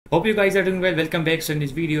Hope you guys are doing well. Welcome back. So in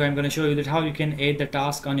this video I'm going to show you that how you can add the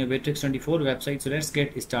task on your Bitrix 24 website. So let's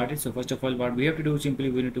get started. So first of all, what we have to do,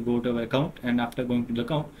 simply we need to go to our account, and after going to the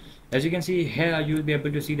account, as you can see here, you will be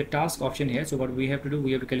able to see the task option here. So what we have to do,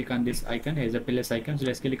 we have to click on this icon. Here's a plus icon. So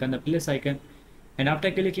let's click on the plus icon, and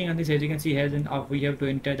after clicking on this, as you can see, here's we have to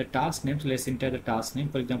enter the task name. So let's enter the task name.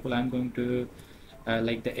 For example, I'm going to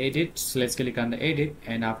like the edit. So let's click on the edit,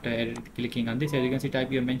 and after clicking on this, as you can see,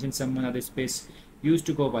 type your mention someone other space used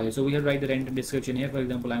to Copilot. So we have write the random description here. For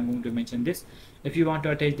example, I'm going to mention this. If you want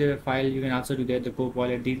to attach the file, you can also do that. The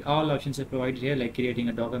Copilot, these all options are provided here, like creating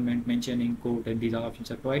a document, mentioning code, and these all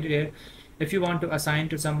options are provided here. If you want to assign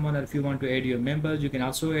to someone, or if you want to add your members, you can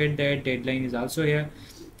also add that. Deadline is also here.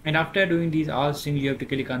 And after doing these all things, you have to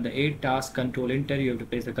click on the add task, control enter. You have to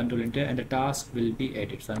press the control enter, and the task will be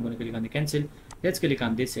added. So I'm going to click on the cancel. Let's click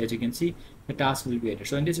on this. As you can see, the task will be added.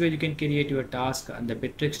 So in this way, you can create your task on the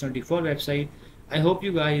Bitrix 24 website. I hope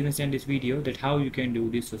you guys understand this video, that how you can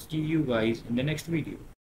do this. So see you guys in the next video.